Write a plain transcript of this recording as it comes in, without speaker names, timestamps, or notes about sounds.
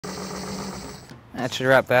That should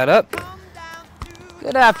wrap that up.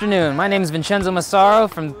 Good afternoon. My name is Vincenzo Massaro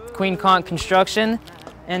from Conch Construction,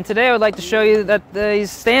 and today I would like to show you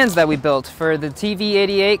these stands that we built for the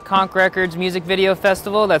TV88 Conch Records Music Video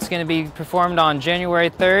Festival that's going to be performed on January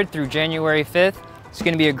 3rd through January 5th. It's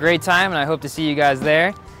going to be a great time, and I hope to see you guys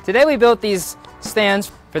there. Today we built these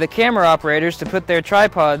stands for the camera operators to put their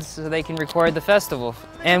tripods so they can record the festival.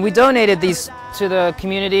 And we donated these to the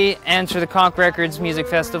community and to the Conch Records Music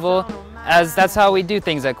Festival, as that's how we do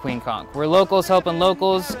things at Conch. We're locals helping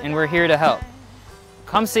locals, and we're here to help.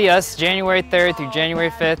 Come see us January 3rd through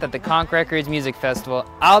January 5th at the Conch Records Music Festival.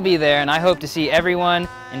 I'll be there, and I hope to see everyone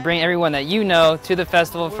and bring everyone that you know to the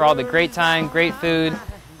festival for all the great time, great food,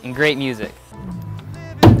 and great music.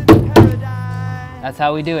 That's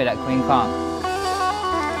how we do it at Conch.